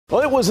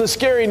Well, it was a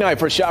scary night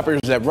for shoppers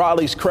at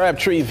Raleigh's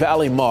Crabtree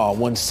Valley Mall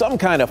when some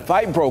kind of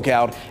fight broke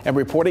out and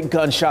reported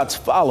gunshots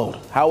followed.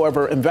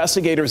 However,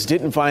 investigators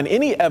didn't find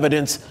any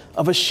evidence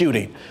of a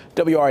shooting.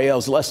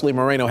 WRAL's Leslie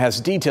Moreno has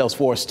details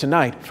for us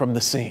tonight from the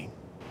scene.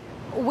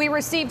 We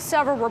received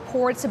several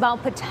reports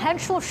about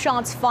potential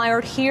shots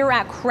fired here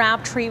at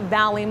Crabtree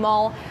Valley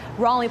Mall.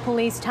 Raleigh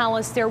police tell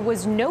us there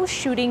was no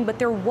shooting, but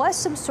there was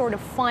some sort of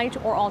fight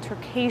or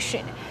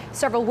altercation.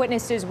 Several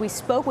witnesses we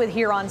spoke with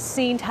here on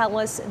scene tell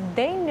us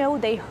they know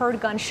they heard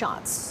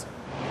gunshots.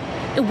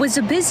 It was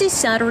a busy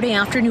Saturday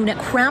afternoon at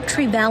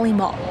Crabtree Valley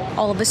Mall.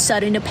 All of a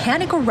sudden, a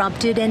panic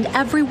erupted and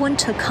everyone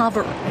took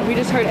cover. We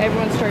just heard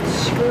everyone start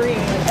screaming.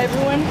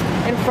 Everyone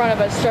in front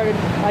of us started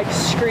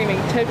screaming,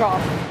 took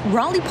off.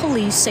 Raleigh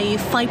police say a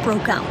fight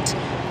broke out,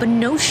 but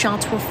no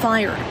shots were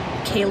fired.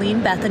 Kaylee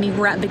and Bethany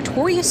were at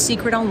Victoria's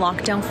Secret on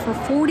lockdown for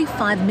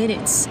 45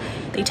 minutes.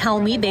 They tell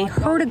me they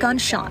heard a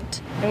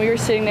gunshot. And we were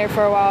sitting there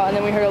for a while, and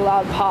then we heard a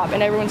loud pop,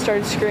 and everyone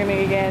started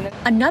screaming again.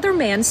 Another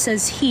man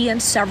says he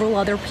and several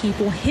other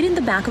people hid in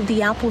the back of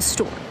the Apple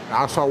store.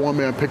 I saw one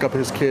man pick up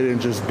his kid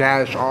and just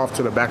dash off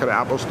to the back of the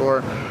Apple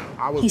store.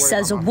 He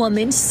says a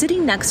woman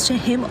sitting next to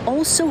him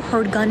also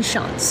heard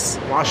gunshots.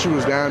 While she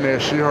was down there,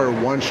 she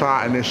heard one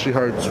shot, and then she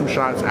heard two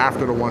shots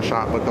after the one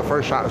shot. But the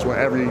first shot is when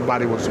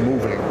everybody was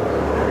moving.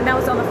 And that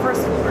was on the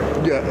first floor?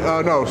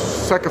 Yeah, no,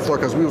 second floor,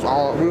 because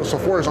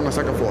Sephora's on the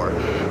second floor.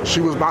 She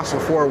was by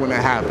Sephora when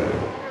that happened.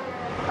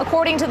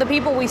 According to the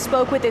people we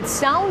spoke with, it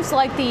sounds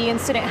like the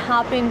incident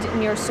happened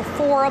near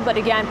Sephora, but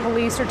again,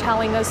 police are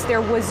telling us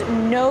there was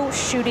no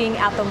shooting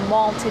at the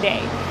mall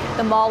today.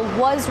 The mall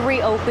was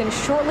reopened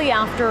shortly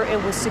after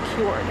it was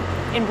secured.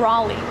 In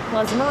Raleigh,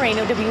 Leslie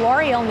Moreno,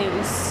 WRAL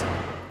News.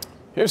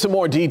 Here's some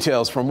more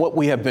details from what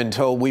we have been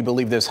told. We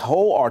believe this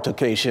whole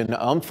altercation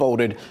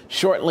unfolded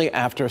shortly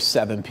after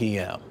 7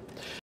 p.m.